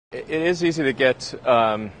It is easy to get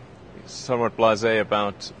somewhat blasé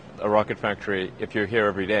about a rocket factory if you're here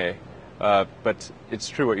every day. But it's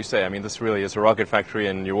true what you say. I mean, this really is a rocket factory,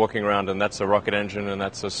 and you're walking around, and that's a rocket engine, and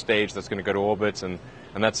that's a stage that's going to go to orbit, and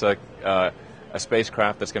that's a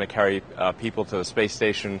spacecraft that's going to carry people to the space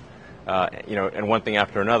station, and one thing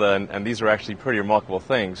after another. And these are actually pretty remarkable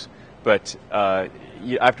things. But I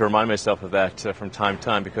have to remind myself of that from time to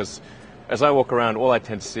time, because as I walk around, all I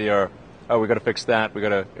tend to see are, oh, we got to fix that, we got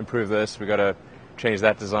to improve this, we got to change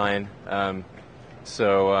that design.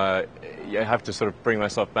 So I have to sort of bring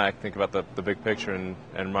myself back, think about the big picture, and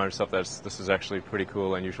remind myself that this is actually pretty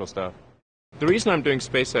cool, unusual stuff. The reason I'm doing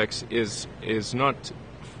SpaceX is not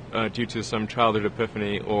due to some childhood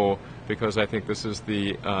epiphany or because I think this is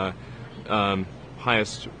the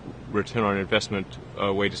highest return on investment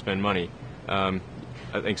way to spend money. I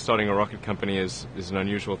think starting a rocket company is an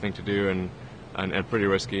unusual thing to do and pretty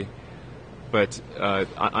risky. But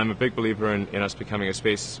I'm a big believer in us becoming a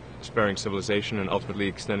space-sparing civilization and ultimately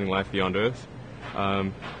extending life beyond Earth.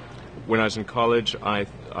 When I was in college, I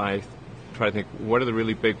tried to think, what are the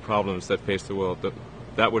really big problems that face the world,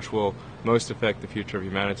 that which will most affect the future of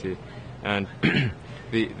humanity? And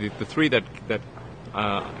the three that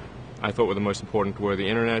I thought were the most important were the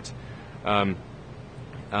internet,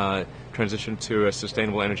 transition to a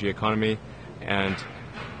sustainable energy economy, and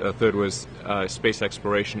the third was space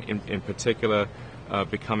exploration, in particular,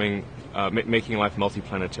 making life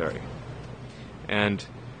multiplanetary. And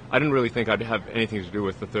I didn't really think I'd have anything to do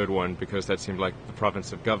with the third one, because that seemed like the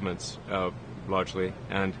province of governments, largely,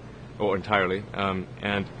 or entirely. I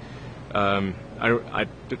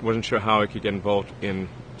wasn't sure how I could get involved in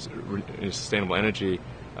sustainable energy.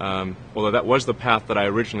 Although that was the path that I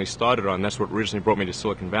originally started on. That's what originally brought me to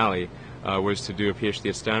Silicon Valley, was to do a PhD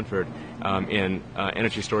at Stanford in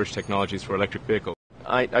energy storage technologies for electric vehicles.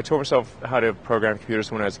 I taught myself how to program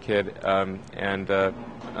computers when I was a kid, and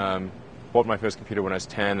bought my first computer when I was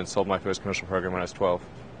 10 and sold my first commercial program when I was 12.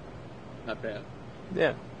 Not bad.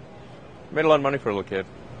 Yeah. Made a lot of money for a little kid.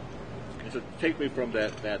 And so take me from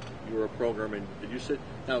that you were a programmer, and did you sit...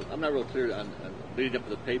 Now, I'm not real clear on leading up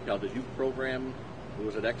to the PayPal. Did you program...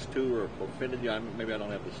 Was it X2 or Infinity? Maybe I don't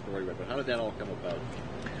have the story right, but how did that all come about?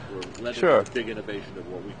 Led to a big innovation of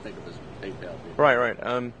what we think of as PayPal.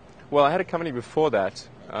 Right. Well, I had a company before that,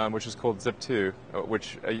 which was called Zip2,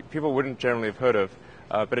 which people wouldn't generally have heard of,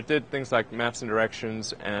 but it did things like maps and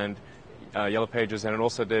directions and Yellow Pages, and it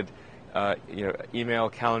also did email,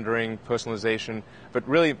 calendaring, personalization. But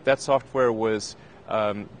really, that software was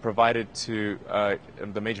provided to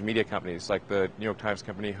the major media companies like the New York Times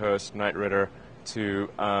Company, Hearst, Knight Ridder, to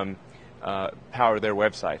power their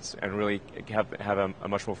websites and really have a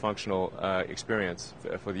much more functional experience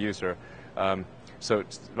for the user. So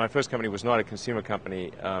my first company was not a consumer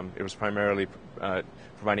company. It was primarily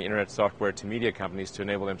providing internet software to media companies to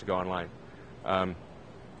enable them to go online. But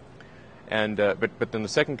then the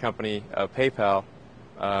second company, PayPal,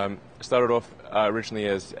 started off originally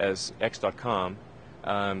as X.com,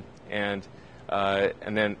 and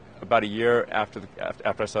then about a year after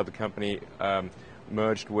I started the company,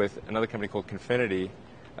 merged with another company called Confinity,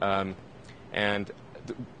 and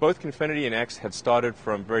both Confinity and X had started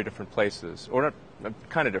from very different places, or not,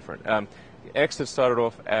 kind of different. X had started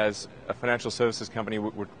off as a financial services company.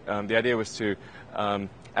 The idea was to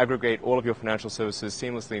aggregate all of your financial services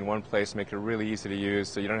seamlessly in one place, make it really easy to use,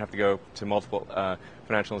 so you don't have to go to multiple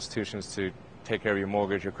financial institutions to take care of your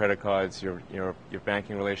mortgage, your credit cards, your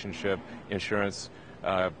banking relationship, insurance,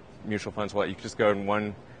 mutual funds. Well, you could just go in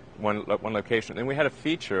one location. And we had a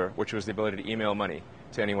feature which was the ability to email money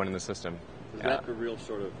to anyone in the system. Was that the real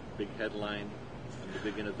sort of big headline and the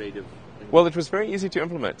big innovative thing? Well, it was very easy to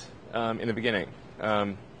implement in the beginning.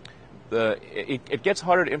 It gets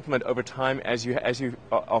harder to implement over time as you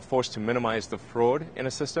are forced to minimize the fraud in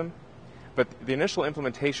a system. But the initial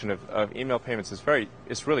implementation of email payments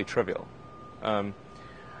is really trivial. But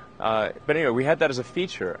anyway, we had that as a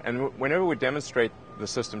feature, and whenever we demonstrate the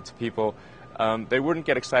system to people, they wouldn't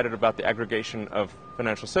get excited about the aggregation of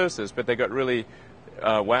financial services, but they got really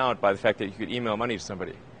wowed by the fact that you could email money to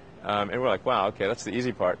somebody. And we're like, wow, okay, that's the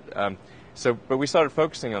easy part. But we started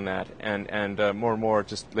focusing on that, and more and more,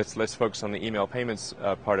 just let's focus on the email payments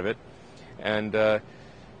part of it, and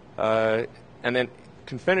then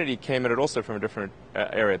Confinity came at it also from a different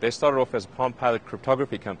area. They started off as a Palm Pilot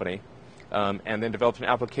cryptography company, and then developed an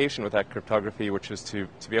application with that cryptography, which is to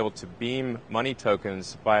be able to beam money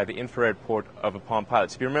tokens via the infrared port of a Palm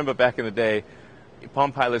Pilot. So if you remember back in the day,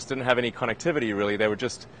 Palm Pilots didn't have any connectivity really. They were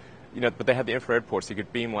just, but they had the infrared port, so you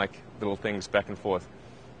could beam like little things back and forth.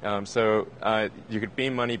 So you could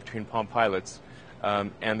beam money between Palm Pilots,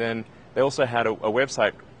 and then they also had a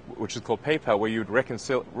website which is called PayPal, where you'd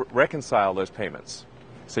reconcile those payments.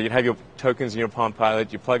 So you'd have your tokens in your Palm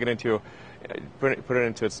Pilot, you plug it into your, put it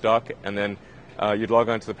into its dock, and then you'd log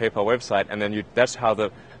on to the PayPal website, and then that's how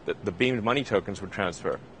the beamed money tokens would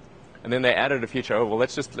transfer. And then they added a feature, oh, well,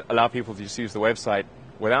 let's just allow people to just use the website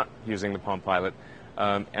without using the Palm Pilot.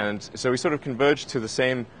 And so we sort of converged to the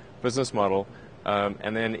same business model.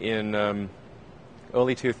 And then in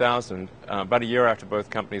early 2000, about a year after both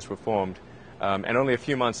companies were formed, and only a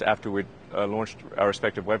few months after we'd launched our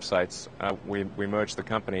respective websites, we merged the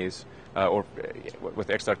companies, with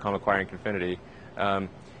X.com acquiring Confinity. And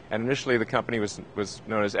initially the company was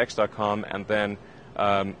known as X.com, and then,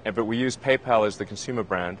 but we used PayPal as the consumer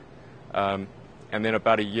brand. And then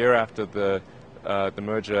about a year after the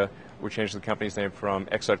merger, we changed the company's name from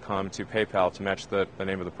X.com to PayPal to match the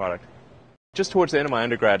name of the product. Just towards the end of my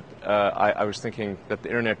undergrad, I was thinking that the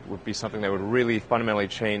internet would be something that would really fundamentally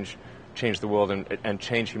change the world and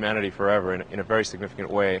change humanity forever in a very significant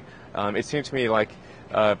way. It seemed to me like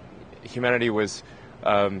humanity was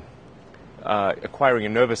acquiring a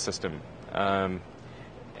nervous system.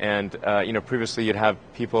 Previously you'd have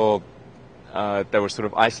people that were sort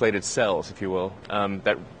of isolated cells, if you will,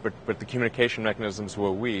 but the communication mechanisms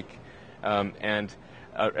were weak, and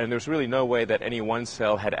there was really no way that any one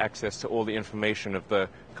cell had access to all the information of the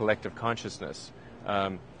collective consciousness.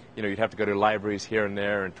 You'd have to go to libraries here and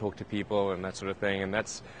there and talk to people and that sort of thing. And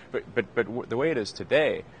but the way it is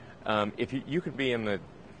today, if you could be in the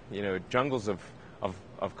jungles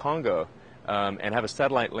of Congo and have a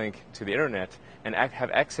satellite link to the internet and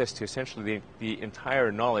have access to essentially the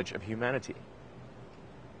entire knowledge of humanity.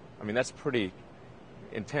 I mean, that's pretty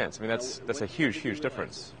intense. I mean, that's a huge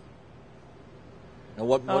difference. And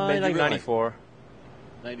what made you like realize? 94.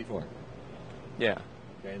 94. Yeah.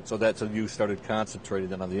 Okay, and so that's when you started concentrating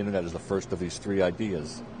then on the internet as the first of these three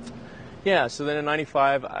ideas. Yeah. So then in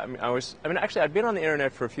 '95, actually, I'd been on the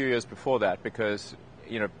internet for a few years before that because,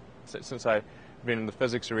 since I've been in the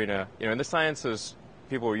physics arena, in the sciences,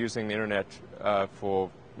 people were using the internet for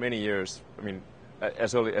many years. I mean,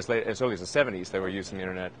 as early as the 70s, they were using the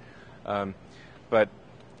internet, but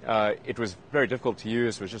it was very difficult to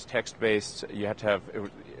use. It was just text-based. You had to have. It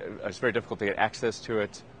was very difficult to get access to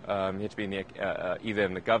it. You had to be in either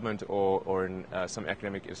in the government or in some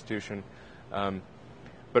academic institution.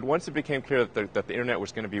 But once it became clear that the internet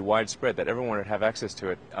was going to be widespread, that everyone would have access to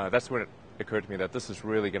it, that's when it occurred to me that this is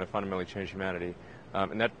really going to fundamentally change humanity.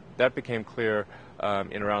 And that became clear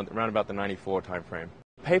in around about the 94 time frame.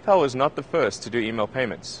 PayPal was not the first to do email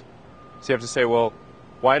payments. So you have to say, well,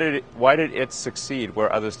 why did it succeed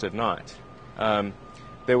where others did not?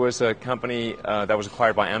 There was a company that was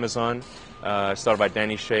acquired by Amazon, started by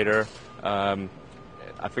Danny Shader.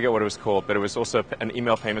 I forget what it was called, but it was also an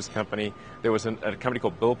email payments company. There was a company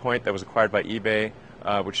called BillPoint that was acquired by eBay,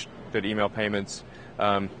 which did email payments.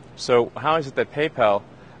 So how is it that PayPal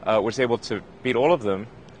was able to beat all of them?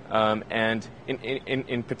 And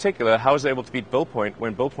in particular, how was it able to beat BillPoint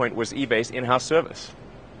when BillPoint was eBay's in-house service?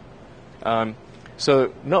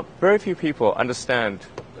 So very few people understand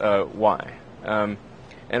why. And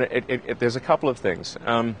there's a couple of things.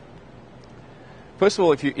 First of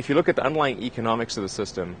all, if you look at the underlying economics of the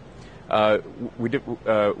system,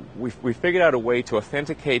 we figured out a way to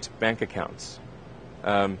authenticate bank accounts.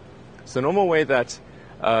 So the normal way that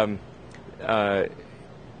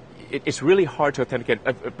it's really hard to authenticate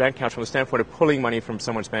a bank account from the standpoint of pulling money from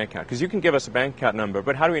someone's bank account, because you can give us a bank account number,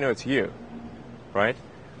 but how do we know it's you, right?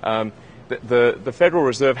 The Federal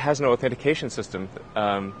Reserve has no authentication system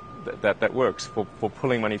that works for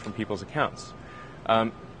pulling money from people's accounts.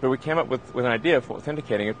 But we came up with an idea for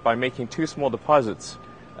authenticating it by making two small deposits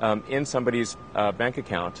in somebody's bank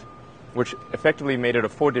account, which effectively made it a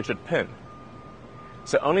 4-digit PIN.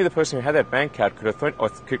 So only the person who had that bank account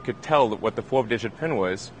could tell what the 4-digit PIN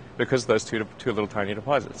was because of those two little tiny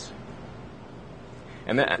deposits.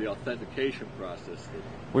 And then the authentication process.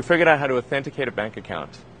 We figured out how to authenticate a bank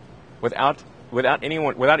account without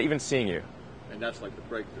even seeing you. And that's like the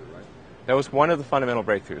breakthrough, right? That was one of the fundamental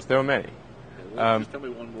breakthroughs. There were many. Just tell me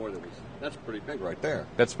one more that's pretty big right there.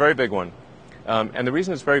 That's a very big one. And the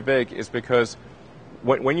reason it's very big is because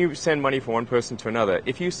when you send money from one person to another,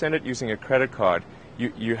 if you send it using a credit card,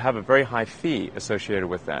 you have a very high fee associated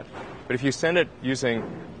with that. But if you send it using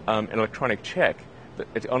an electronic check,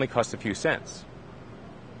 it only costs a few cents.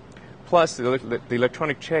 Plus, the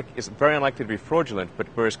electronic check is very unlikely to be fraudulent, but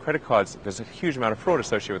whereas credit cards, there's a huge amount of fraud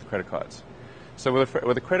associated with credit cards. So with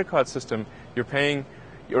a credit card system, you're paying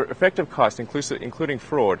your effective cost, including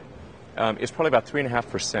fraud, is probably about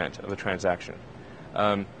 3.5% of the transaction.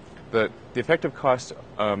 The effective cost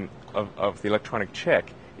of the electronic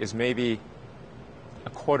check is maybe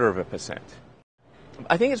 0.25%.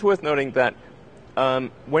 I think it's worth noting that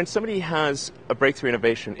when somebody has a breakthrough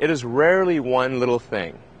innovation, it is rarely one little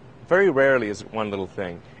thing. Very rarely is it one little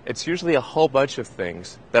thing. It's usually a whole bunch of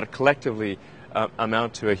things that collectively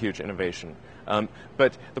amount to a huge innovation.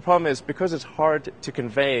 But the problem is, because it's hard to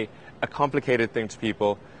convey a complicated thing to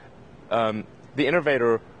people, the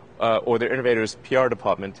innovator or the innovator's PR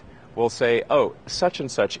department will say, oh, such and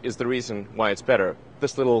such is the reason why it's better.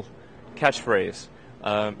 This little catchphrase,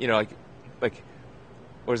 like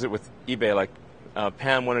what is it with eBay? Like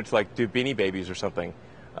Pam wanted to do Beanie Babies or something.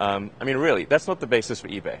 I mean, really, that's not the basis for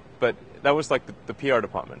eBay. But that was like the PR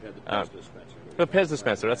department. Yeah, the Pez dispenser. The Pez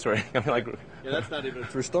dispenser, that's right. I mean, yeah, that's not even a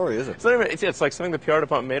true story, is it? It's like something the PR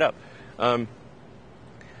department made up.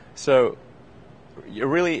 So,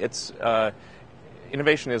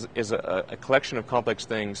 innovation is a collection of complex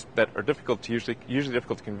things that are usually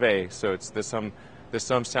difficult to convey. So there's some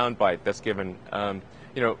soundbite that's given.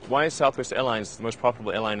 Why is Southwest Airlines the most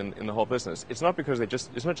profitable airline in the whole business? It's not because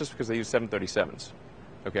it's not just because they use 737s.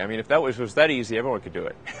 Okay, I mean, if that was that easy, everyone could do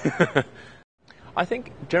it. I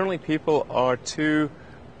think generally people are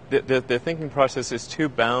their thinking process is too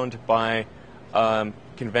bound by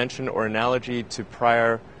convention or analogy to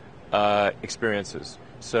prior experiences.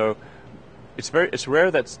 So it's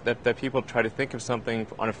rare that people try to think of something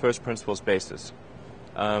on a first principles basis.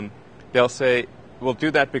 They'll say, we'll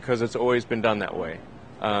do that because it's always been done that way.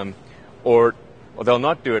 Or they'll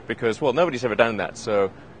not do it because, well, nobody's ever done that,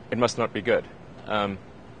 so it must not be good.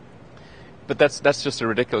 But that's just a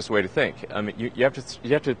ridiculous way to think. I mean, you have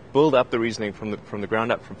to build up the reasoning from the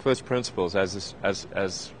ground up, from first principles, as is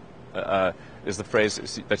the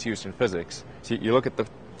phrase that's used in physics. So you look at the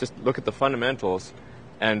fundamentals,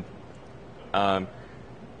 and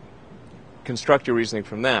construct your reasoning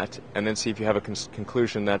from that, and then see if you have a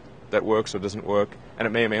conclusion that works or doesn't work, and it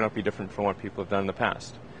may or may not be different from what people have done in the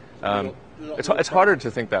past. It's harder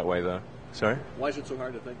to think that way, though. Sorry? Why is it so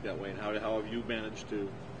hard to think that way, and how have you managed to?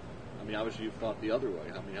 I mean, obviously you've thought the other way.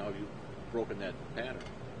 I mean, how have you broken that pattern?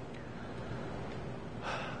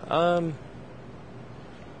 I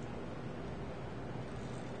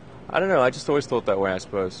don't know. I just always thought that way, I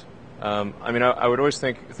suppose. I mean, I would always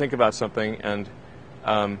think about something and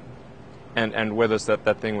whether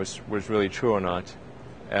that thing was really true or not,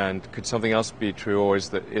 and could something else be true, or is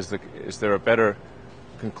there a better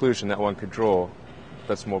conclusion that one could draw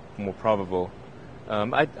that's more probable?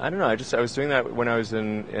 I don't know. I was doing that when I was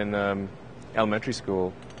in elementary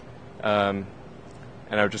school, and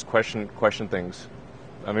I would just question things.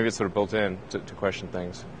 Maybe it's sort of built in to question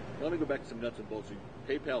things. Let me go back to some nuts and bolts.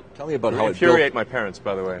 PayPal. Tell me about it how would infuriate my parents,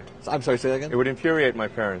 by the way. I'm sorry, say that again? It would infuriate my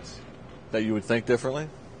parents. That you would think differently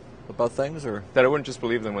about things, or that I wouldn't just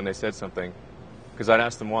believe them when they said something, because I'd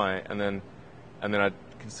ask them why, and then I'd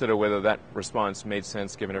consider whether that response made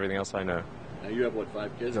sense given everything else I know. Now you have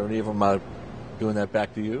 5 kids? Are any of them doing that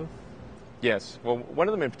back to you? Yes. Well, one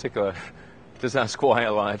of them in particular does ask why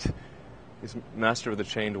a lot. He's master of the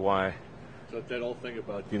chained why. So that whole thing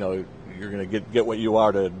about, you're going to get what you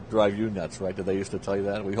are to drive you nuts, right? Did they used to tell you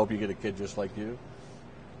that? We hope you get a kid just like you?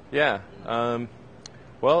 Yeah.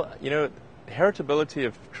 Well, heritability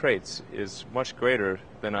of traits is much greater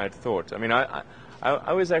than I'd thought. I mean,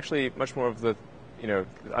 I was actually much more of the,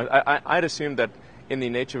 I'd assumed that in the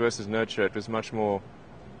nature versus nurture, it was much more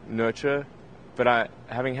nurture, but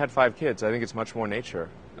having had 5 kids, I think it's much more nature.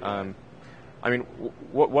 I mean,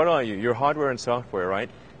 what are you? You're hardware and software, right?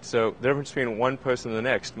 So the difference between one person and the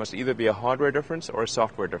next must either be a hardware difference or a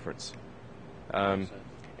software difference. And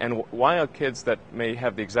why are kids that may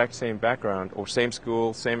have the exact same background or same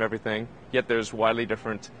school, same everything, yet there's widely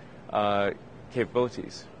different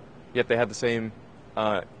capabilities, yet they have the same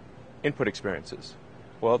input experiences?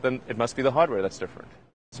 Well, then it must be the hardware that's different.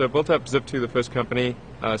 So I built up Zip2, the first company,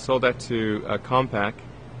 sold that to Compaq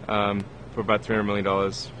for about $300 million,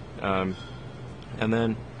 and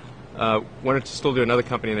then wanted to still do another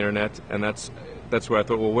company on the internet, and that's where I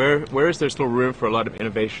thought, well, where is there still room for a lot of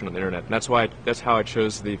innovation on the internet? And that's how I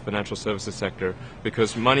chose the financial services sector,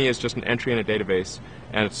 because money is just an entry in a database,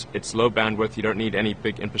 and it's low bandwidth. You don't need any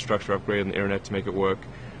big infrastructure upgrade on the internet to make it work,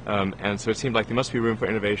 and so it seemed like there must be room for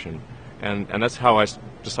innovation, and that's how I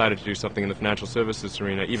decided to do something in the financial services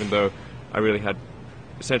arena, even though I really had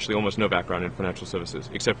essentially almost no background in financial services,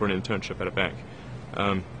 except for an internship at a bank.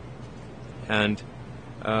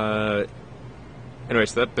 Anyway,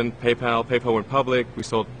 so then PayPal went public. We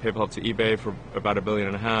sold PayPal to eBay for about $1.5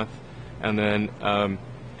 billion, and then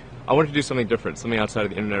I wanted to do something different, something outside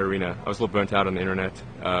of the internet arena. I was a little burnt out on the internet,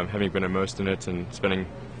 having been immersed in it and spending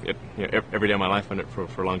it, every day of my life on it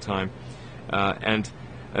for a long time, and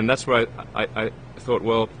that's where I thought,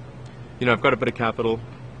 well, I've got a bit of capital.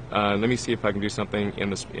 Let me see if I can do something in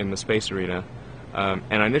the space arena. And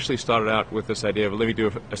I initially started out with this idea of let me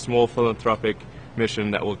do a small philanthropic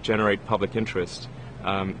mission that will generate public interest.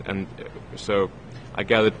 And so I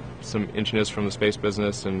gathered some engineers from the space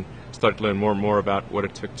business and started to learn more and more about what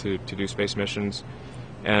it took to do space missions.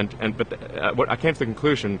 But I came to the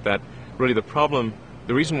conclusion that really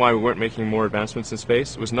the reason why we weren't making more advancements in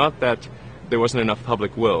space was not that there wasn't enough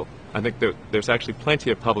public will. I think there's actually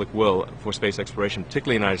plenty of public will for space exploration,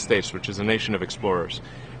 particularly in the United States, which is a nation of explorers.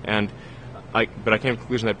 But I came to the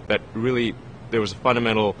conclusion that really there was a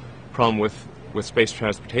fundamental problem with space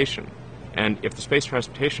transportation. And if the space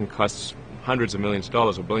transportation costs hundreds of millions of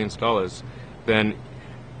dollars or billions of dollars, and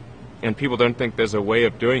people don't think there's a way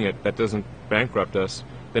of doing it that doesn't bankrupt us,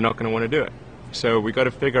 they're not going to want to do it. So we've got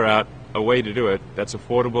to figure out a way to do it that's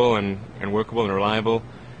affordable and workable and reliable.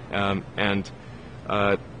 That's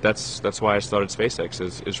why I started SpaceX,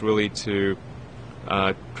 is really to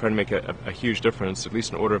try to make a huge difference, at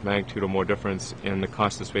least an order of magnitude or more difference in the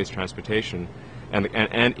cost of space transportation, and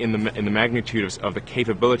in the magnitude of the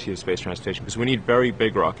capability of space transportation, because we need very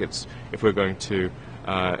big rockets if we're going to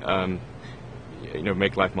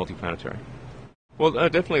make life multiplanetary. Well,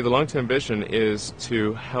 definitely the long-term vision is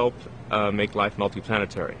to help make life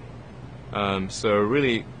multiplanetary. So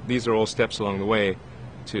really, these are all steps along the way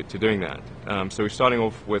to doing that. So we start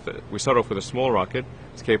off with a small rocket.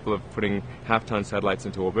 It's capable of putting half-ton satellites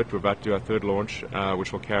into orbit. We're about to do our third launch,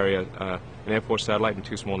 which will carry an Air Force satellite and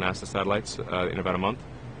 2 small NASA satellites in about a month.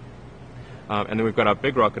 And then we've got our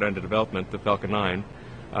big rocket under development, the Falcon 9,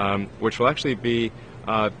 which will actually be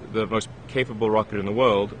the most capable rocket in the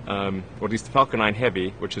world, or at least the Falcon 9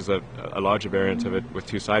 Heavy, which is a larger variant of it with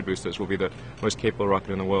 2 side boosters, will be the most capable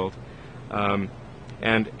rocket in the world. And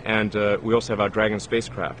we also have our Dragon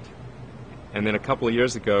spacecraft. And then a couple of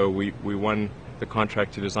years ago, we won the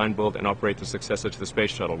contract to design, build, and operate the successor to the Space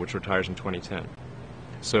Shuttle, which retires in 2010.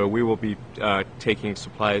 So we will be taking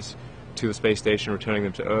supplies to the space station, returning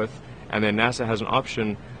them to Earth, and then NASA has an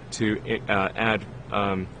option to add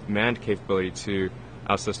manned capability to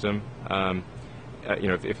our system. To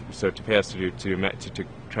pay us to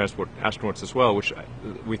transport astronauts as well, which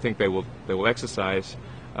we think they will exercise.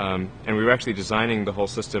 And we were actually designing the whole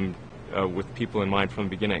system with people in mind from the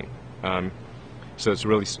beginning. So it's a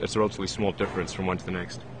relatively small difference from one to the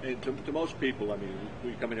next. And to most people, I mean,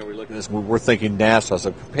 we come in here, we look at this. We're thinking NASA.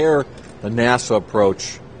 So compare the NASA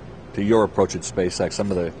approach to your approach at SpaceX.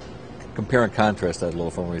 Compare and contrast that a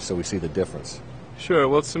little for me, so we see the difference. Sure.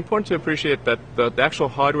 Well, it's important to appreciate that the actual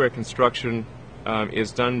hardware construction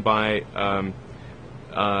is done by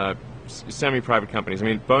semi-private companies. I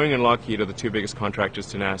mean, Boeing and Lockheed are the 2 biggest contractors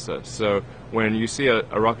to NASA. So when you see a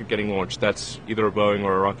rocket getting launched, that's either a Boeing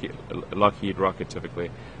or a Lockheed rocket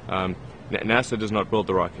typically. NASA does not build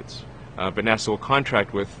the rockets, but NASA will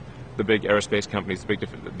contract with the big aerospace companies,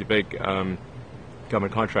 the big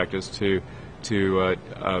government contractors to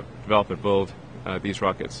develop and build these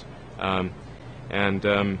rockets. And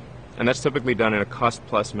that's typically done in a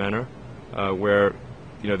cost-plus manner, where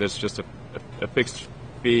there's just a fixed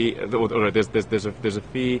fee, or there's a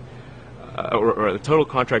fee, or a total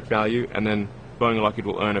contract value, and then Boeing and Lockheed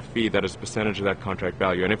will earn a fee that is a percentage of that contract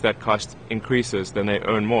value. And if that cost increases, then they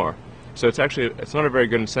earn more. So it's not a very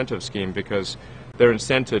good incentive scheme, because they're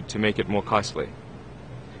incented to make it more costly.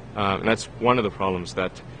 And that's one of the problems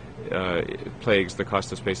that plagues the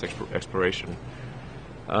cost of space exploration.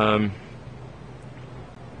 One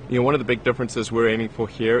of the big differences we're aiming for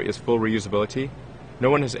here is full reusability. No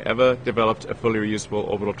one has ever developed a fully reusable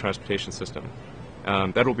orbital transportation system.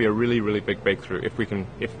 That will be a really, really big breakthrough if we can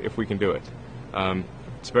do it.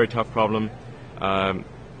 It's a very tough problem. The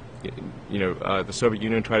Soviet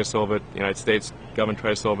Union tried to solve it. The United States government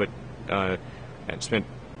tried to solve it, and spent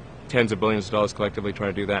tens of billions of dollars collectively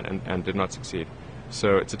trying to do that, and did not succeed.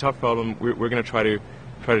 So it's a tough problem. We're going to try to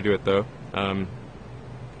do it though,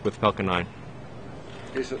 with Falcon 9.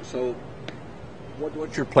 Okay, so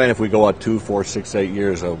what's your plan if we go out 2, 4, 6, 8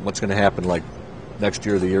 years? What's going to happen like next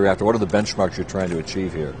year or the year after? What are the benchmarks you're trying to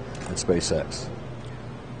achieve here at SpaceX?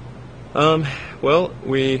 Well,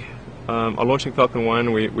 we are launching Falcon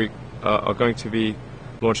 1. We are going to be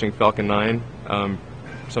launching Falcon 9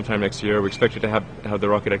 sometime next year. We expect to have the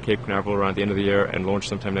rocket at Cape Canaveral around the end of the year and launch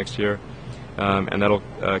sometime next year. And that'll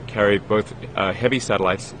carry both heavy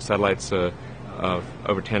satellites of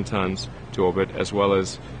over 10 tons to orbit, as well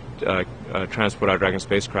as transport our Dragon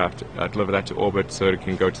spacecraft, deliver that to orbit so it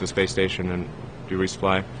can go to the space station and do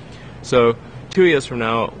resupply. So 2 years from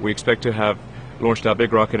now, we expect to have launched our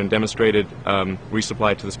big rocket and demonstrated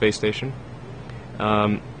resupply to the space station.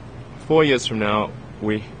 4 years from now,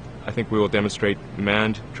 I think we will demonstrate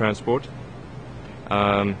manned transport.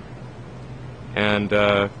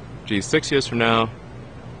 Geez, 6 years from now,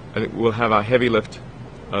 I think we'll have our heavy lift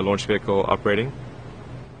launch vehicle operating.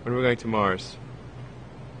 When are we going to Mars?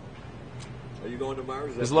 Are you going to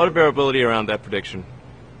Mars? There's a lot of variability around that prediction.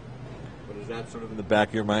 But is that sort of in the back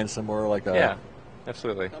of your mind somewhere? Yeah,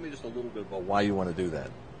 absolutely. Tell me just a little bit about why you want to do that.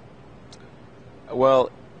 Well,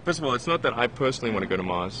 first of all, it's not that I personally want to go to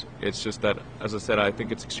Mars. It's just that, as I said, I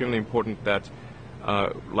think it's extremely important that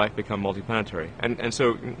life become multiplanetary. And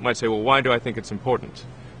so you might say, well, why do I think it's important?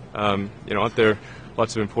 Aren't there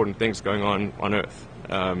lots of important things going on Earth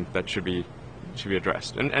that should be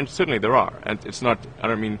addressed? And certainly there are. And it's not, I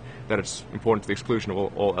don't mean that it's important to the exclusion of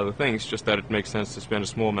all other things, just that it makes sense to spend a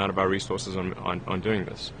small amount of our resources on doing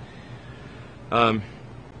this. And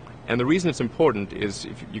the reason it's important is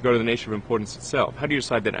if you go to the nature of importance itself. How do you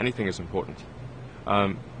decide that anything is important?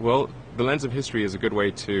 Well, the lens of history is a good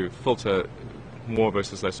way to filter more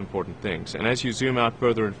versus less important things. And as you zoom out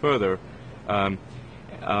further and further, the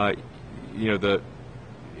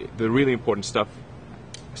really important stuff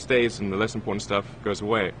stays and the less important stuff goes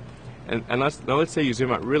away. And now let's say you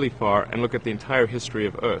zoom out really far and look at the entire history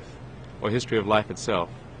of Earth, or history of life itself.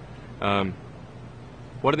 What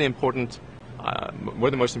are the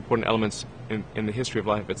most important elements in the history of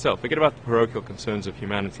life itself? Forget about the parochial concerns of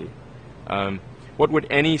humanity. What would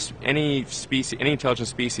any intelligent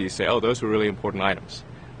species say? Oh, those were really important items.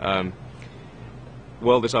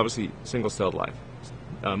 Well, there's obviously single-celled life,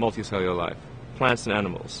 multicellular life, plants and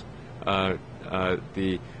animals.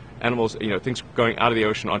 The animals, things going out of the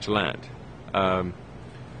ocean onto land.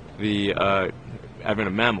 The advent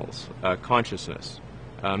of mammals, consciousness.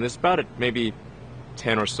 There's about maybe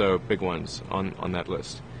 10 or so big ones on that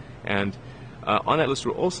list. And on that list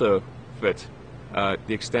will also fit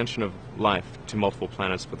the extension of life to multiple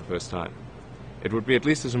planets for the first time. It would be at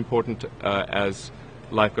least as important as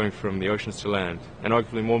life going from the oceans to land, and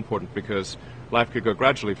arguably more important because life could go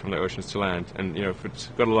gradually from the oceans to land, and if it's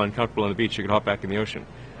got a little uncomfortable on the beach, you could hop back in the ocean.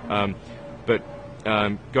 But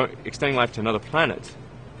extending life to another planet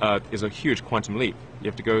is a huge quantum leap. You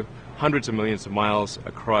have to go hundreds of millions of miles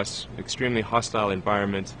across an extremely hostile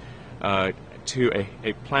environment to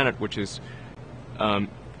a planet which is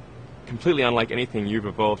completely unlike anything you've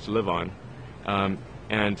evolved to live on.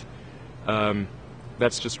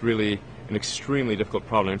 That's just really an extremely difficult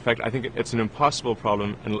problem. In fact, I think it's an impossible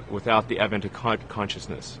problem without the advent of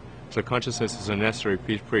consciousness. So consciousness is a necessary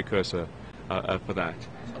precursor for that.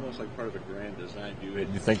 It's almost like part of a grand design.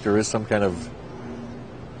 You think there is some kind of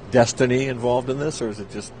destiny involved in this, or is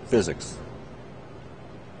it just physics?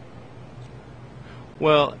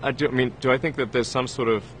 Well, do I think that there's some sort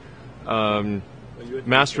of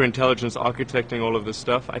master intelligence architecting all of this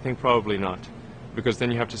stuff? I think probably not, because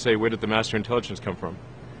then you have to say, where did the master intelligence come from?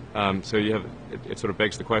 So it sort of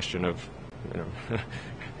begs the question of,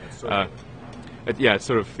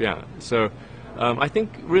 So I think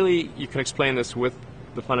really you can explain this with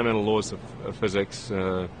the fundamental laws of physics.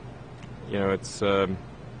 It's a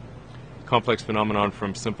complex phenomenon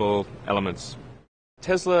from simple elements.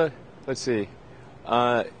 Tesla, let's see,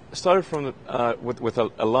 started from with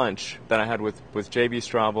a lunch that I had with J.B.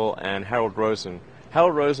 Straubel and Harold Rosen.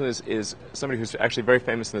 Harold Rosen is somebody who's actually very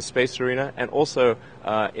famous in the space arena and also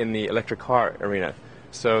in the electric car arena.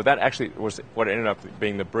 So that actually was what ended up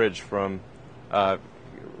being the bridge from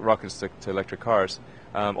rockets to electric cars.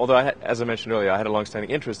 Although, as I mentioned earlier, I had a long-standing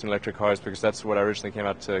interest in electric cars because that's what I originally came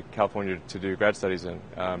out to California to do grad studies in.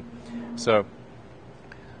 I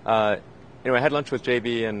had lunch with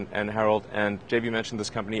JB and Harold, and JB mentioned this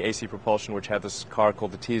company, AC Propulsion, which had this car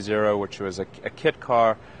called the T0, which was a kit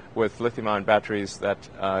car with lithium-ion batteries that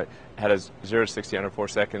had a 0 to 60 under 4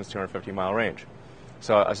 seconds, 250-mile range.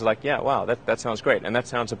 So I was like, yeah, wow, that sounds great. And that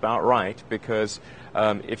sounds about right, because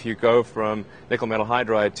if you go from nickel metal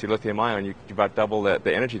hydride to lithium ion, you about double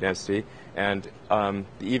the energy density. And the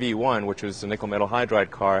EV1, which was a nickel metal hydride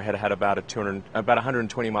car, had about a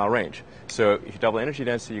 120-mile range. So if you double energy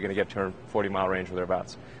density, you're going to get 240-mile range or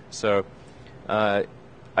thereabouts. So I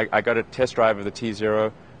got a test drive of the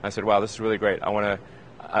T0. I said, wow, this is really great.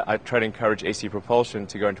 I try to encourage AC Propulsion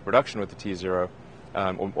to go into production with the T0.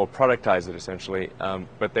 Or productize it essentially,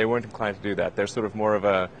 but they weren't inclined to do that. They're sort of more of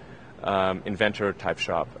a inventor type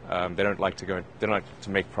shop. They don't like to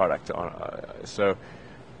make product.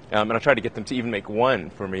 And I tried to get them to even make one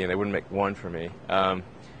for me, and they wouldn't make one for me. But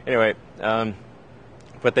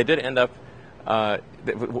they did end up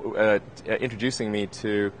introducing me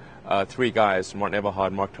to three guys: Martin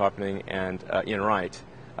Eberhard, Mark Tarpening, and Ian Wright,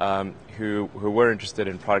 who were interested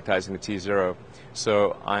in productizing the T0.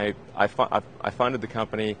 So I founded the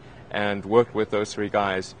company and worked with those three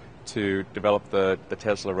guys to develop the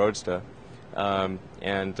Tesla Roadster.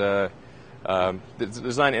 The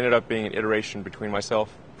design ended up being an iteration between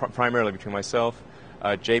myself, primarily between myself,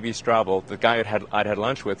 J.B. Straubel, the guy I'd had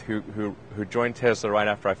lunch with, who joined Tesla right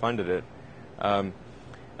after I funded it, and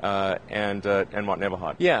Martin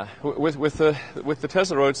Eberhard. Yeah, with the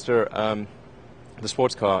Tesla Roadster, the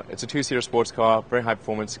sports car, it's a two-seater sports car, very high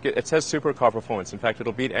performance. It says supercar performance. In fact,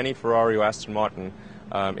 it'll beat any Ferrari or Aston Martin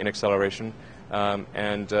in acceleration,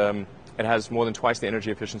 it has more than twice the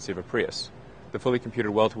energy efficiency of a Prius. The fully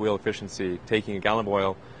computed well-to-wheel efficiency, taking a gallon of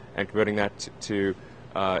oil and converting that to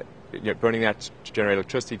burning that to generate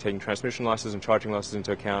electricity, taking transmission losses and charging losses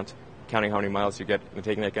into account, counting how many miles you get, and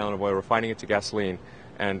taking that gallon of oil, refining it to gasoline,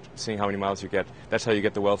 and seeing how many miles you get. That's how you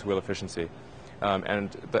get the well-to-wheel efficiency.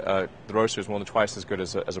 The Roadster is more than twice as good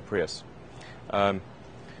as a Prius. But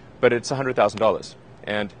it's $100,000.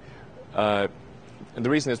 And the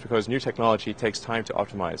reason is because new technology takes time to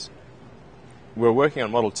optimize. We're working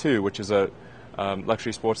on Model 2, which is a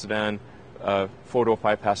luxury sports sedan, 4-door,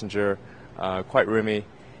 5-passenger, quite roomy,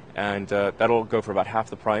 and that'll go for about half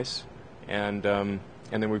the price. And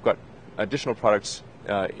then we've got additional products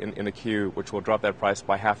in the queue, which will drop that price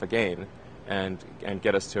by half again, and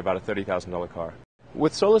get us to about a $30,000 car.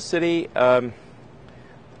 With Solar City, the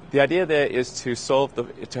idea there is to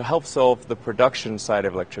help solve the production side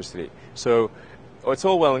of electricity. So it's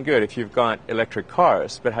all well and good if you've got electric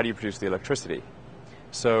cars, but how do you produce the electricity?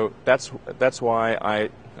 So that's why I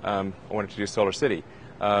wanted to do Solar City.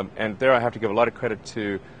 And there I have to give a lot of credit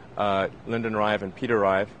to Lyndon Rive and Peter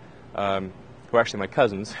Rive, who are actually my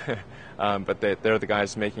cousins, but they're the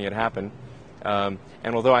guys making it happen.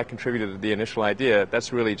 And although I contributed the initial idea,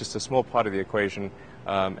 that's really just a small part of the equation.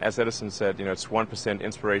 As Edison said, it's 1%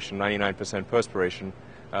 inspiration, 99% perspiration.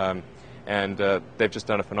 And they've just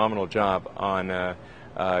done a phenomenal job on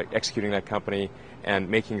executing that company and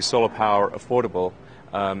making solar power affordable.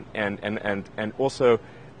 And also,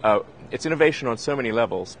 it's innovation on so many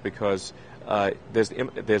levels, because there's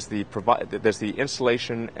the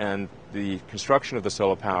installation and the construction of the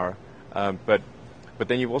solar power, but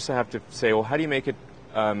then you also have to say, well, how do you make it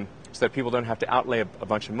so that people don't have to outlay a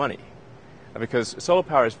bunch of money? Because solar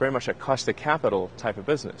power is very much a cost of capital type of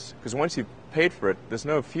business. Because once you've paid for it, there's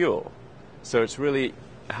no fuel. So it's really,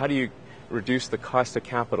 how do you reduce the cost of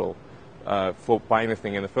capital for buying the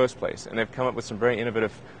thing in the first place? And they've come up with some very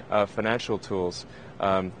innovative financial tools.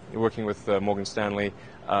 Working with Morgan Stanley,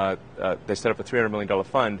 they set up a $300 million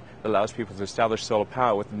fund that allows people to establish solar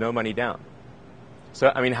power with no money down. So,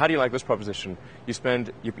 I mean, how do you like this proposition?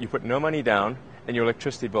 You put no money down, and your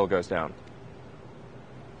electricity bill goes down.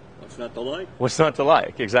 What's not to like? What's not to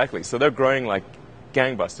like, exactly. So they're growing like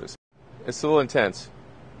gangbusters. It's a little intense.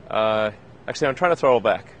 Actually, I'm trying to throttle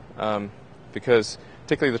back, because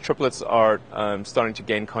particularly the triplets are starting to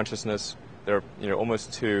gain consciousness. They're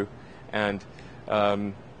almost 2, and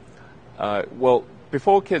well,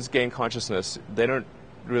 before kids gain consciousness, they don't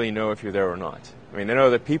really know if you're there or not. I mean, they know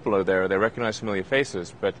that people are there, they recognize familiar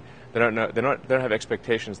faces, but they don't know. They don't have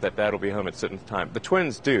expectations that Dad will be home at a certain time. The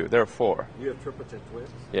twins do. There are 4. You have triplets and twins?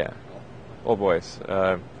 Yeah, all boys.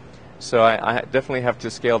 So I definitely have to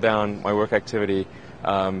scale down my work activity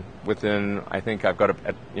within. I think I've got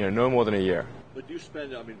no more than a year. But you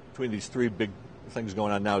spend, between these 3 big things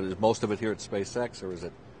going on now, is most of it here at SpaceX, or is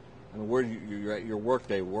it? I mean, where you're at your work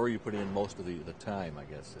day, where are you putting in most of the time, I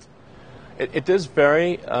guess? It does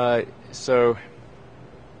vary. So,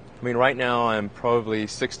 I mean, right now I'm probably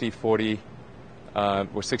 60-40, or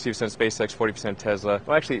 60% SpaceX, 40% Tesla.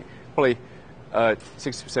 Well, actually, probably 60%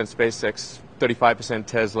 SpaceX, 35%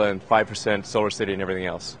 Tesla, and 5% Solar City and everything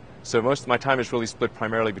else. So most of my time is really split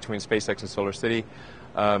primarily between SpaceX and Solar City.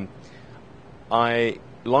 Long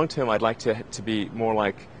term, I'd like to be more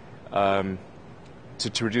like to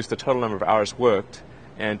reduce the total number of hours worked,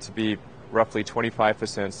 and to be roughly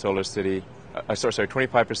 25% Solar City.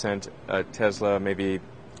 25% Tesla, maybe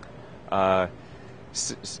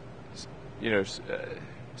 60.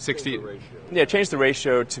 Yeah, change the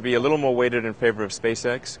ratio to be a little more weighted in favor of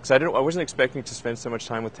SpaceX, because I wasn't expecting to spend so much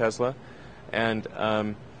time with Tesla, and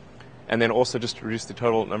then also just to reduce the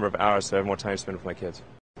total number of hours so I have more time to spend with my kids.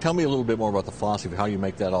 Tell me a little bit more about the philosophy of how you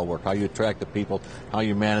make that all work, how you attract the people, how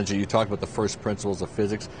you manage it. You talked about the first principles of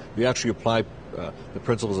physics. Do you actually apply the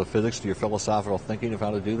principles of physics to your philosophical thinking of how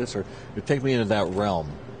to do this, or you take me into that realm?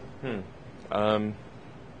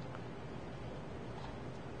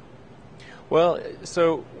 Well,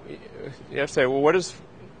 so you have to say, well, what does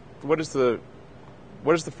the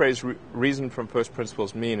phrase "reason from first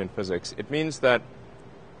principles" mean in physics? It means that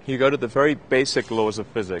you go to the very basic laws of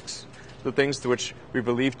physics, the things which we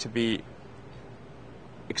believe to be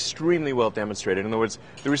extremely well demonstrated. In other words,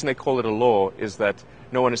 the reason they call it a law is that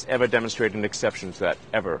no one has ever demonstrated an exception to that,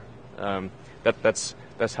 ever. That's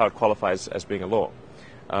how it qualifies as being a law.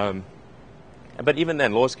 But even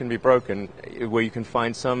then, laws can be broken where you can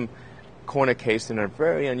find some corner case in a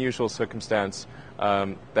very unusual circumstance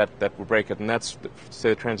that will break it. And that's, say,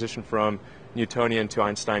 the transition from Newtonian to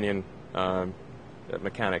Einsteinian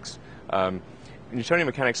mechanics. Newtonian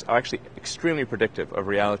mechanics are actually extremely predictive of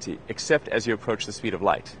reality, except as you approach the speed of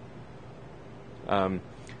light. And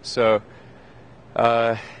since,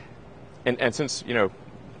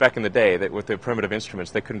 back in the day, that with the primitive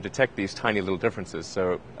instruments, they couldn't detect these tiny little differences.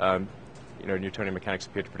 So, Newtonian mechanics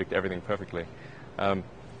appear to predict everything perfectly.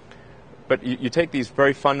 But you take these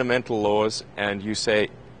very fundamental laws and you say,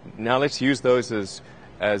 now let's use those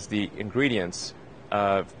as the ingredients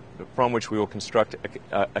from which we will construct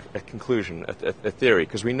a conclusion, a theory,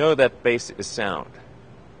 because we know that base is sound.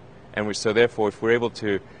 And so therefore, if we're able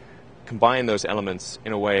to combine those elements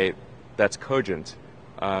in a way that's cogent,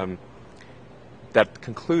 that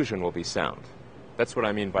conclusion will be sound. That's what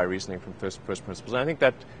I mean by reasoning from first principles. And I think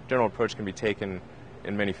that general approach can be taken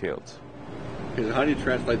in many fields. Okay, so how do you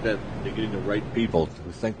translate that to getting the right people? People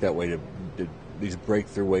who think that way, to these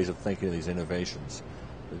breakthrough ways of thinking, these innovations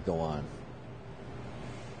that go on.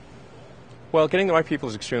 Well, getting the right people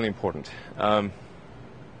is extremely important. And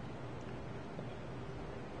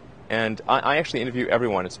I actually interview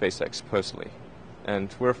everyone at SpaceX personally.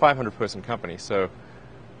 And we're a 500-person company, so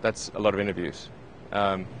that's a lot of interviews.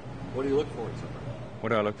 What do you look for in somebody? What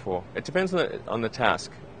do I look for? It depends on the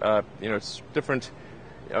task. It's different.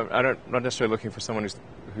 I'm not necessarily looking for someone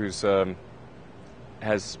who's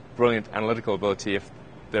has brilliant analytical ability if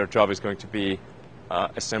their job is going to be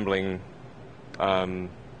assembling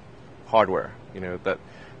hardware. But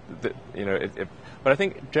I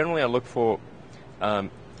think generally I look for a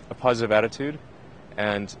positive attitude,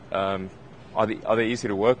 and are they easy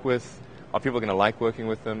to work with? Are people going to like working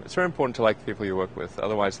with them? It's very important to like the people you work with.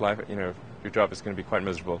 Otherwise, life, your job is going to be quite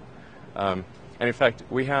miserable. And in fact,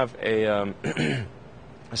 we have a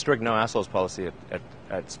strict no assholes policy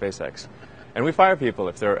at SpaceX, and we fire people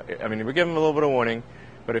if they're. We give them a little bit of warning,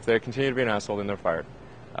 but if they continue to be an asshole, then they're fired.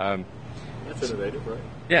 That's innovative, right?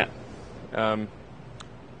 Yeah.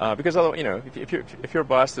 Because if your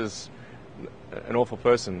boss is an awful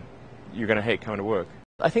person, you're going to hate coming to work.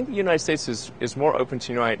 I think the United States is more open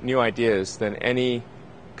to new ideas than any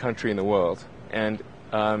country in the world, and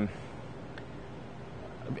I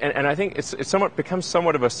think it's becomes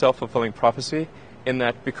somewhat of a self-fulfilling prophecy in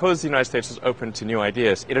that because the United States is open to new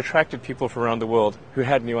ideas, it attracted people from around the world who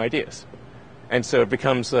had new ideas, and so it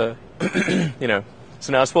becomes so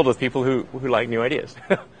now it's filled with people who like new ideas.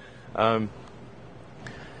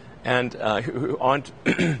 And who aren't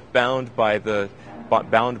bound by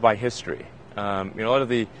history. A lot of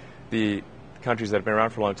the countries that have been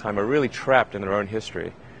around for a long time are really trapped in their own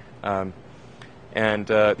history. And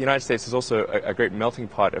the United States is also a great melting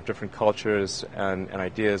pot of different cultures and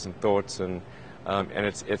ideas and thoughts, and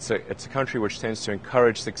it's a country which tends to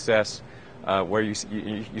encourage success, where you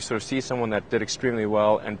sort of see someone that did extremely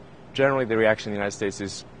well, and generally the reaction in the United States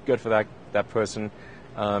is good for that person.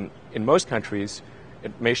 In most countries,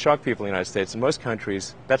 it may shock people in the United States. In most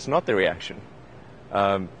countries, that's not the reaction.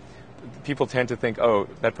 People tend to think, oh,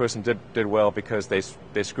 that person did well because they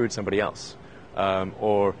screwed somebody else,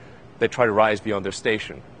 or they try to rise beyond their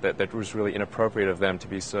station. That was really inappropriate of them to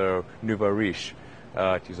be so nouveau riche,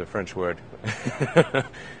 to use a French word.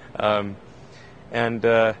 And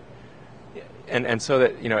so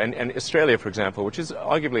that and Australia, for example, which is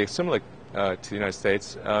arguably similar to the United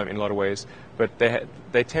States in a lot of ways, but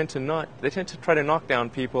they tend to try to knock down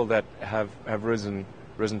people that have risen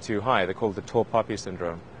too high. They call it the tall poppy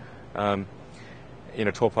syndrome. Tall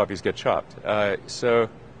poppies get chopped. So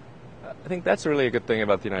I think that's really a good thing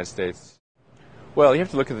about the United States. Well, you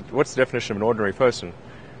have to look at what's the definition of an ordinary person.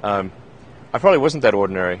 I probably wasn't that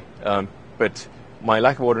ordinary, but my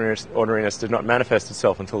lack of ordinariness did not manifest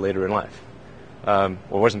itself until later in life, or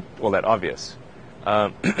wasn't all that obvious.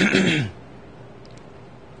 But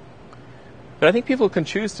I think people can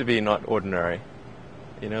choose to be not ordinary.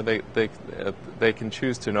 They can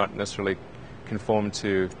choose to not necessarily conform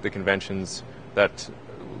to the conventions that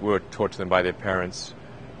were taught to them by their parents.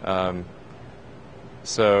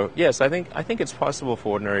 So yes, I think it's possible for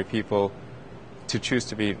ordinary people to choose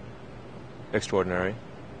to be extraordinary.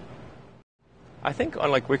 I think,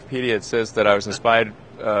 unlike Wikipedia, it says that I was inspired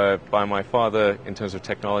by my father in terms of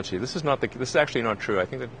technology. This is actually not true. I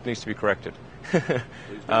think that needs to be corrected.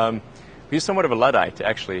 He's somewhat of a Luddite,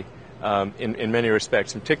 actually, in many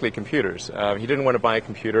respects, particularly computers. He didn't want to buy a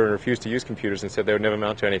computer and refused to use computers and said they would never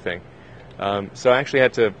amount to anything. So I actually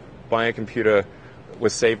had to buy a computer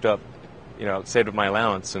with saved up my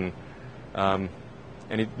allowance, and then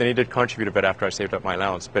he did contribute a bit after I saved up my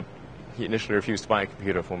allowance, but he initially refused to buy a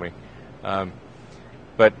computer for me.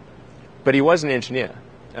 But he was an engineer,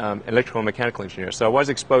 electrical and mechanical engineer, so I was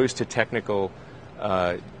exposed to technical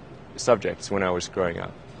subjects when I was growing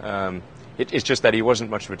up. It's just that he wasn't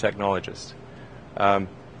much of a technologist.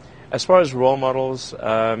 As far as role models,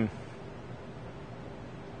 I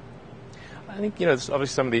think, there's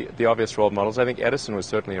obviously some of the obvious role models. I think Edison was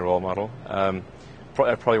certainly a role model,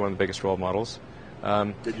 probably one of the biggest role models.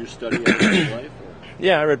 Did you study Edison's life? Or?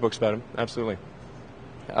 Yeah, I read books about him, absolutely.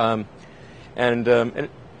 And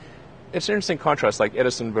it's an interesting contrast, like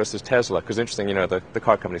Edison versus Tesla, because interesting, the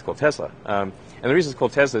car company is called Tesla. And the reason it's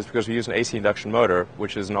called Tesla is because we use an AC induction motor,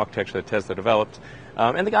 which is an architecture that Tesla developed.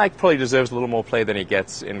 And the guy probably deserves a little more play than he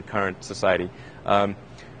gets in current society.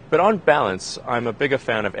 But on balance, I'm a bigger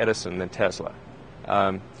fan of Edison than Tesla,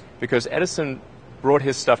 because Edison brought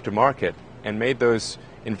his stuff to market and made those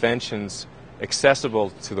inventions accessible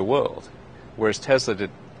to the world, whereas Tesla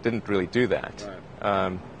didn't really do that.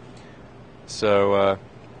 Right. So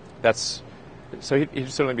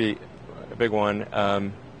he'd certainly be a big one.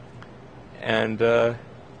 I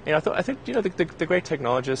think the great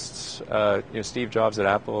technologists, Steve Jobs at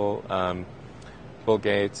Apple, Bill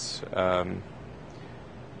Gates.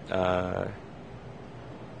 I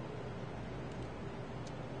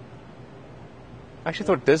actually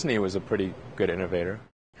thought Disney was a pretty good innovator.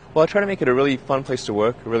 Well, I try to make it a really fun place to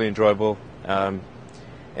work, really enjoyable, I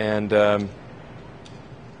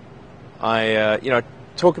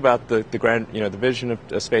talk about the grand, the vision of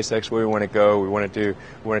SpaceX, where we want to go. We want to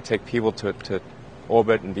take people to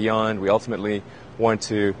orbit and beyond. We ultimately want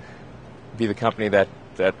to be the company that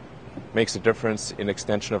makes a difference in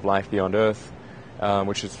extension of life beyond Earth,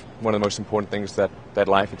 which is one of the most important things that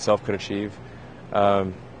life itself could achieve.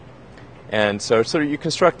 And so you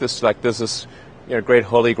construct this, like there's this great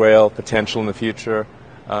holy grail potential in the future.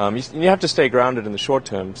 You have to stay grounded in the short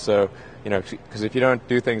term. So because if you don't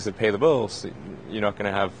do things that pay the bills, you're not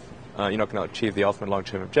going to achieve the ultimate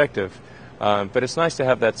long-term objective. But it's nice to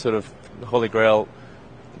have that sort of holy grail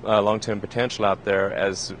long-term potential out there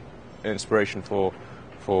as an inspiration for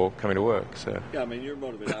coming to work. So yeah, I mean, you're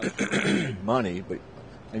motivated obviously money,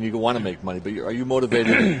 and you want to make money, but are you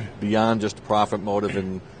motivated beyond just profit motive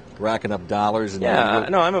and racking up dollars? And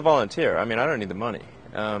no, I'm a volunteer. I mean, I don't need the money.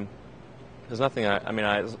 There's nothing.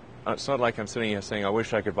 It's not like I'm sitting here saying I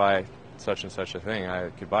wish I could buy such and such a thing. I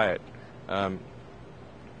could buy it.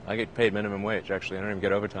 I get paid minimum wage. Actually, I don't even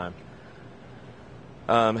get overtime.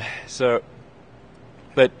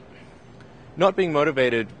 But not being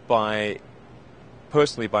motivated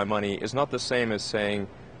personally by money is not the same as saying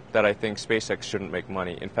that I think SpaceX shouldn't make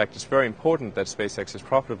money. In fact, it's very important that SpaceX is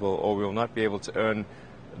profitable, or we will not be able to earn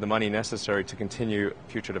the money necessary to continue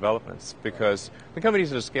future developments, because the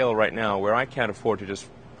company's at a scale right now where I can't afford to just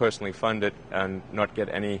personally fund it and not get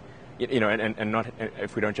any, and not,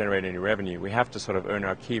 if we don't generate any revenue. We have to sort of earn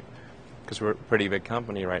our keep because we're a pretty big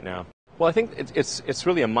company right now. Well, I think it's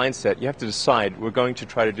really a mindset. You have to decide we're going to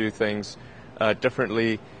try to do things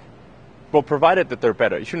differently. Well, provided that they're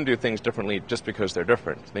better. You shouldn't do things differently just because they're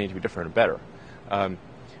different. They need to be different and better. But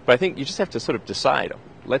I think you just have to sort of decide.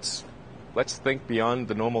 Let's think beyond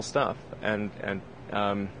the normal stuff and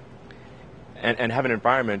have an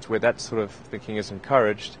environment where that sort of thinking is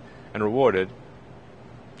encouraged and rewarded,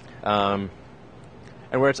 and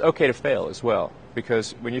where it's okay to fail as well.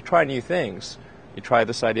 Because when you try new things, you try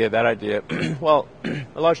this idea, that idea. Well,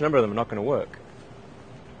 a large number of them are not going to work,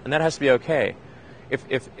 and that has to be okay.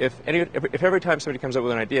 If every time somebody comes up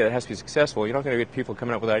with an idea that has to be successful, you're not going to get people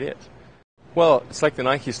coming up with ideas. Well, it's like the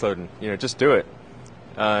Nike slogan, just do it.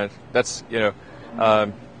 That's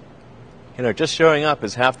just showing up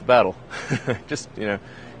is half the battle. Just you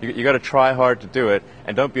got to try hard to do it,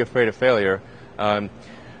 and don't be afraid of failure.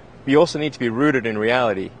 You also need to be rooted in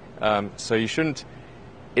reality. So you shouldn't.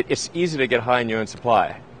 It's easy to get high in your own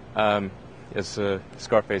supply, as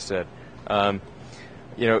Scarface said.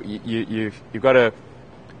 You've got to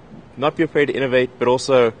not be afraid to innovate, but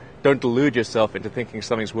also don't delude yourself into thinking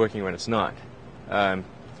something's working when it's not, or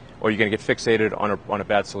you're going to get fixated on a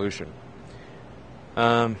bad solution.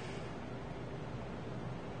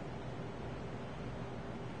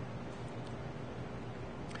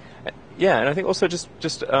 Yeah, and I think also just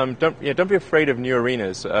don't be afraid of new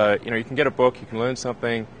arenas. You can get a book, you can learn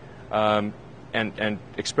something, and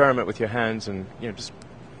experiment with your hands, and just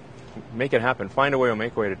make it happen. Find a way or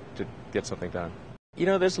make a way to get something done.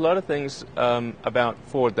 There's a lot of things about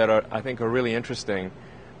Ford that I think are really interesting.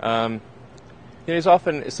 He's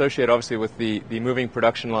often associated, obviously, with the moving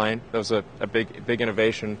production line. That was a big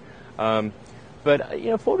innovation. But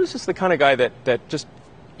Ford was just the kind of guy that just,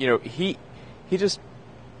 he just,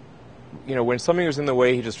 when something was in the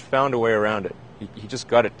way, he just found a way around it. He just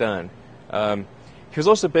got it done. He was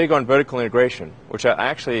also big on vertical integration, which I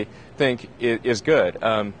actually think is good.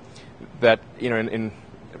 That in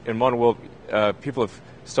modern world, people have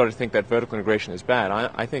started to think that vertical integration is bad.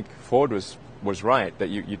 I think Ford was right, that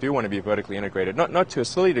you do want to be vertically integrated, not to a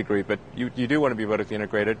silly degree, but you do want to be vertically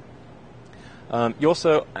integrated. You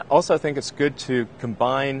also think it's good to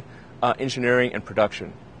combine engineering and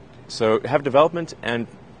production. So have development and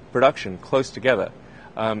production close together,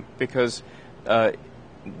 because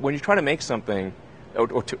when you try to make something,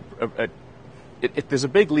 there's a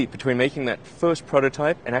big leap between making that first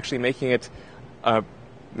prototype and actually making it,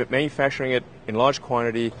 manufacturing it in large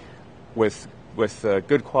quantity with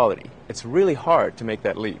good quality. It's really hard to make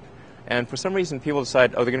that leap. And for some reason, people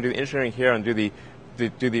decide, oh, they're going to do the engineering here and do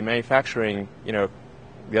the manufacturing, the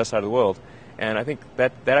other side of the world. And I think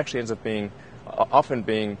that actually ends up often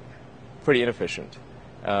being pretty inefficient.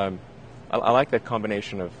 I like that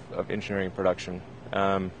combination of engineering and production.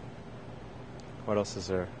 What else is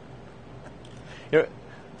there?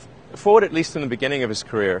 Ford, at least in the beginning of his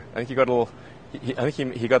career, I think he got a little. I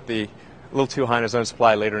think he got a little too high on his own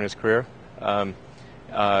supply later in his career.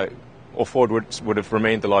 Or Ford would have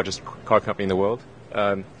remained the largest car company in the world.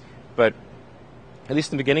 But at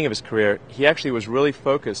least in the beginning of his career, he actually was really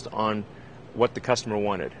focused on what the customer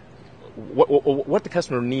wanted, what the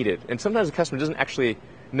customer needed. And sometimes the customer doesn't actually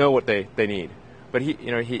know what they need. But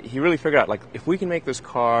he really figured out, like, if we can make this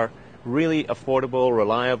car really affordable,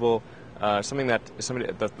 reliable, something that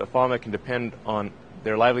the farmer can depend on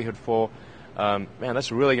their livelihood for, man,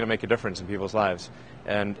 that's really going to make a difference in people's lives.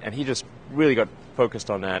 And he just really got focused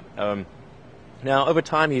on that. Now, over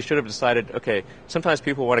time, he should have decided, okay, sometimes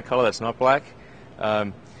people want a color that's not black,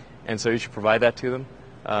 and so you should provide that to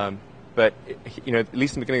them. But at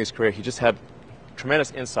least in the beginning of his career, he just had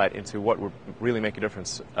tremendous insight into what would really make a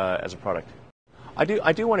difference as a product. I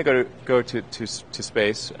do want to go to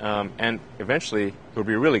space, and eventually it would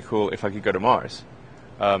be really cool if I could go to Mars.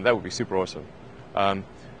 That would be super awesome.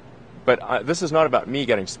 But this is not about me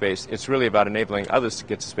getting to space. It's really about enabling others to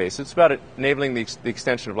get to space. It's about enabling the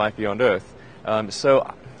extension of life beyond Earth.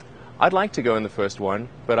 So I'd like to go in the first one,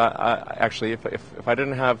 but I actually, if I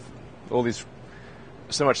didn't have all these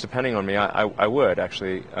so much depending on me, I would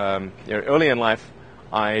actually. Early in life,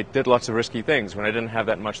 I did lots of risky things when I didn't have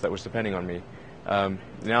that much that was depending on me.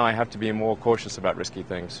 Now I have to be more cautious about risky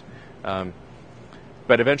things.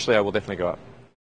 But eventually I will definitely go up.